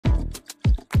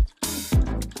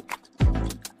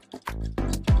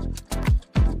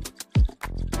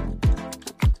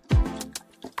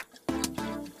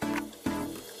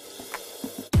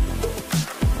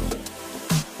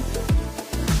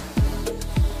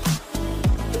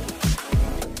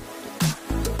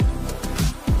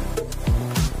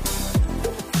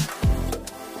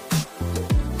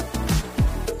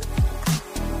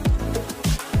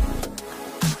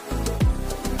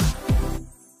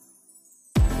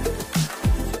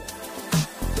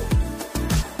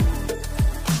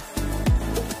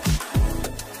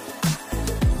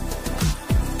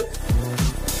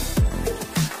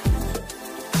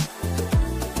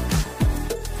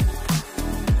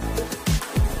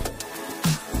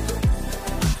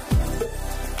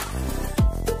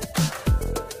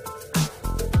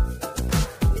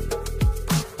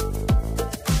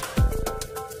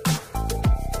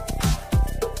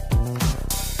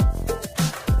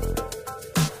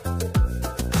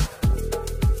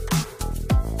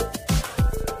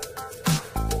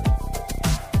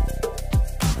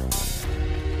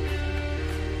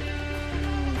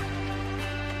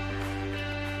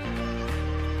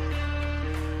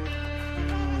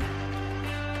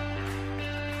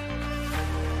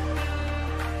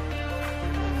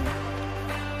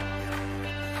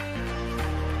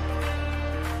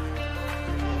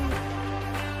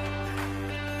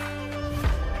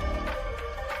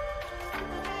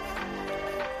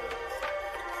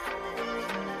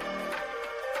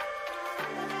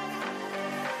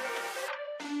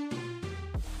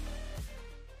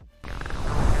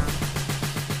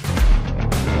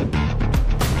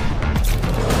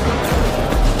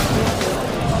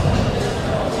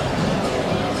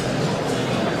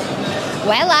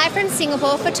We're live from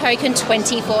Singapore for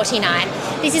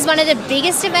TOKEN2049. This is one of the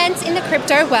biggest events in the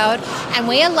crypto world, and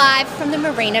we are live from the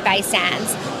Marina Bay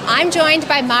Sands. I'm joined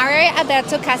by Mario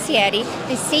Alberto Cassieri,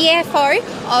 the CFO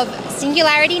of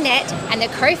SingularityNet and the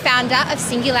co-founder of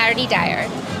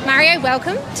SingularityDAO. Mario,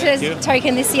 welcome to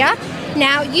Token this year.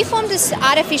 Now, you formed this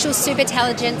Artificial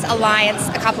Superintelligence Alliance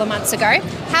a couple of months ago.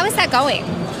 How is that going?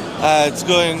 It's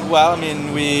going well. I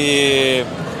mean, we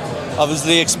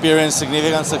obviously experienced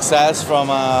significant success from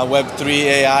a Web3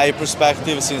 AI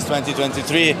perspective since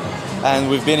 2023, and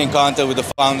we've been in contact with the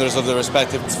founders of the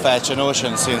respective Fetch and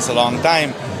Ocean since a long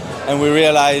time, and we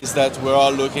realized that we're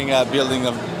all looking at building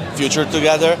a future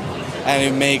together, and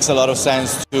it makes a lot of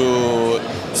sense to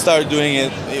start doing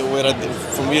it with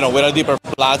a deeper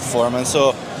platform. And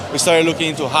so we started looking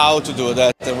into how to do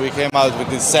that, and we came out with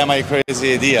this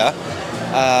semi-crazy idea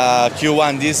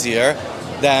Q1 this year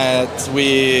that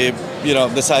we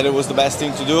decided was the best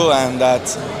thing to do, and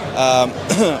that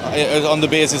on the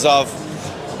basis of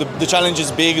the challenge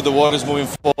is big, the world is moving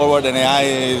forward, and AI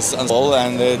is unfold,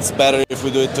 and it's better if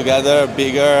we do it together,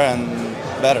 bigger and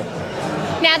better.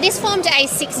 Now, this formed a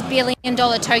 $6 billion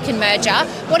token merger.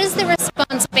 What has the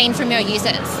response been from your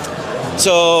users?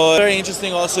 So, very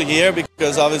interesting also here,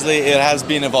 because obviously it has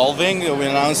been evolving. We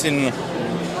announced in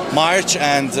March,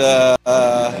 and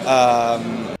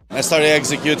I started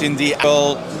executing the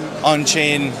actual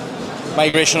on-chain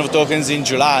migration of tokens in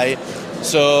July.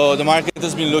 So the market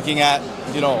has been looking at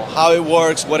how it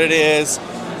works, what it is,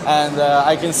 and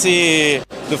I can see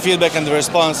the feedback and the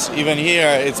response even here.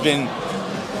 It's been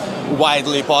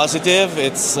widely positive.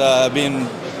 It's been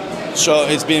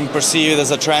perceived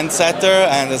as a trendsetter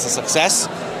and as a success,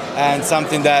 and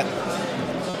something that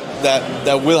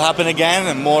will happen again,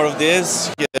 and more of this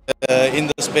in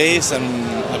the space and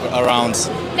around.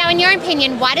 Now, in your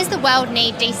opinion, why does the world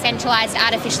need decentralized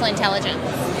artificial intelligence?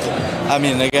 I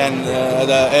mean, again,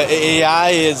 the AI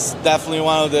is definitely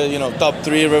one of the top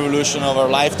 3 revolution of our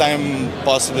lifetime,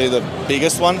 possibly the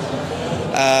biggest one,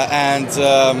 and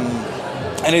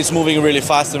it's moving really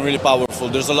fast and really powerful.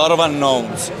 There's a lot of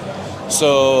unknowns,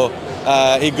 so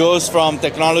it goes from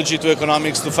technology to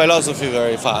economics to philosophy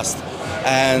very fast,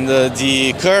 and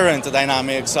the current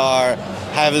dynamics are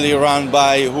heavily run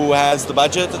by who has the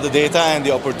budget, the data, and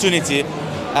the opportunity,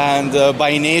 and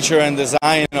by nature and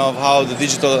design of how the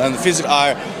digital and the physical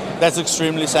are, that's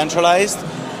extremely centralized.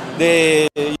 The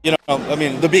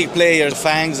big players,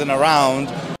 FANGs and around,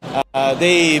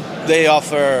 they've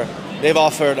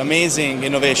offered amazing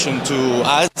innovation to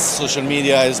us. Social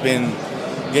media has been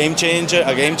a game changer,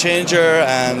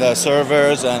 and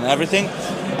servers and everything.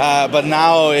 But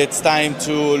now it's time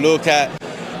to look at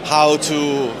how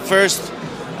to first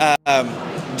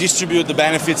distribute the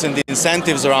benefits and the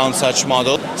incentives around such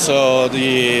model. So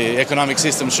the economic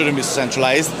system shouldn't be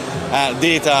centralized.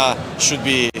 Data should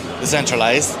be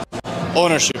decentralized.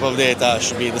 Ownership of data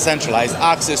should be decentralized.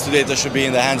 Access to data should be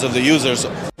in the hands of the users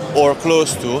or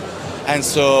close to. And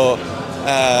so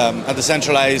a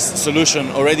decentralized solution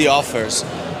already offers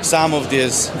some of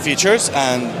these features,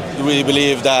 and we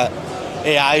believe that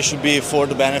AI should be for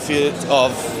the benefit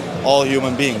of all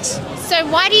human beings. So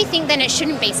why do you think then it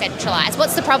shouldn't be centralized?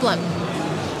 What's the problem?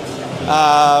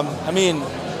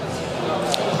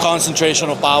 Concentration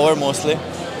of power mostly,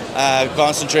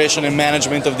 concentration in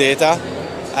management of data,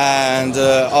 and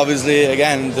obviously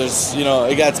again there's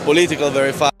it gets political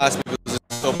very fast because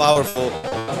it's so powerful,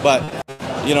 but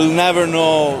you'll never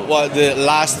know what the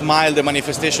last mile, the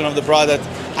manifestation of the product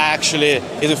actually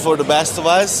is for the best of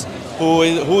us.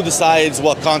 Who decides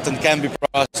what content can be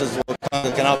processed, what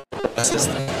content cannot be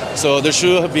processed. So there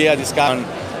should be a discussion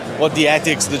on what the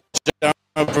ethics, the general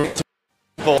principles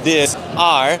of this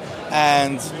are,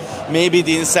 and maybe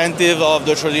the incentive of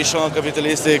the traditional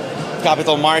capitalistic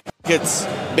capital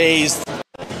markets-based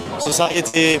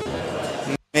society,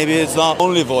 maybe it's not the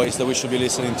only voice that we should be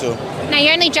listening to. Now,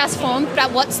 you only just formed,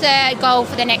 but what's the goal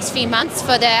for the next few months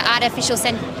for the Artificial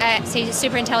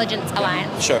Superintelligence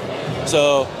Alliance? Sure.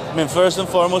 So, first and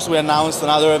foremost, we announced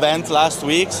another event last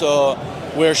week, so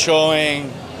we're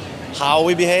showing how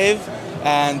we behave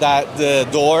and that the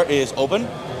door is open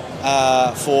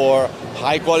for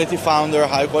high-quality founder,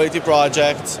 high-quality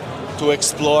projects to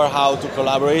explore how to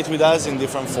collaborate with us in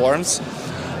different forms.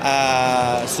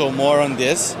 So more on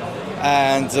this.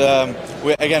 And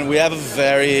we have a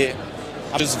very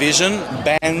ambitious vision.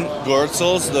 Ben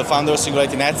Goertzel's, the founder of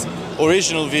SingularityNet's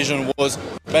original vision was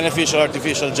beneficial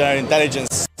artificial general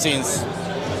intelligence since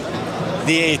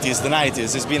the 80s, the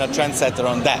 90s. It's been a trendsetter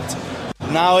on that.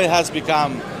 Now it has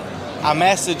become a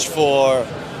message for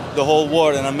the whole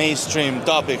world and a mainstream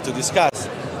topic to discuss.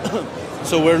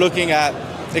 So we're looking at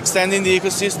extending the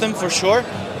ecosystem for sure,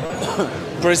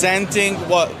 presenting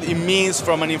what it means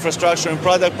from an infrastructure and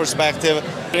product perspective,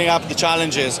 bringing up the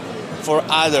challenges for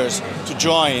others to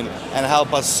join and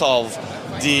help us solve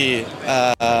these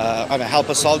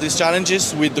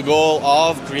challenges with the goal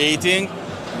of creating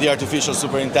the artificial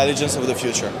superintelligence of the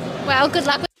future. Well, good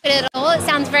luck with it all. It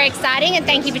sounds very exciting, and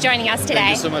thank you for joining us today.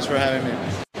 Thank you so much for having me.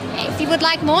 If you would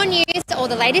like more news or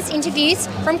the latest interviews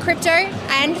from crypto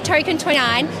and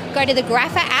Token2049, go to the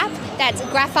Grafa app. That's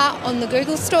Grafa on the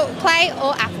Google Store Play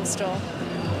or Apple Store.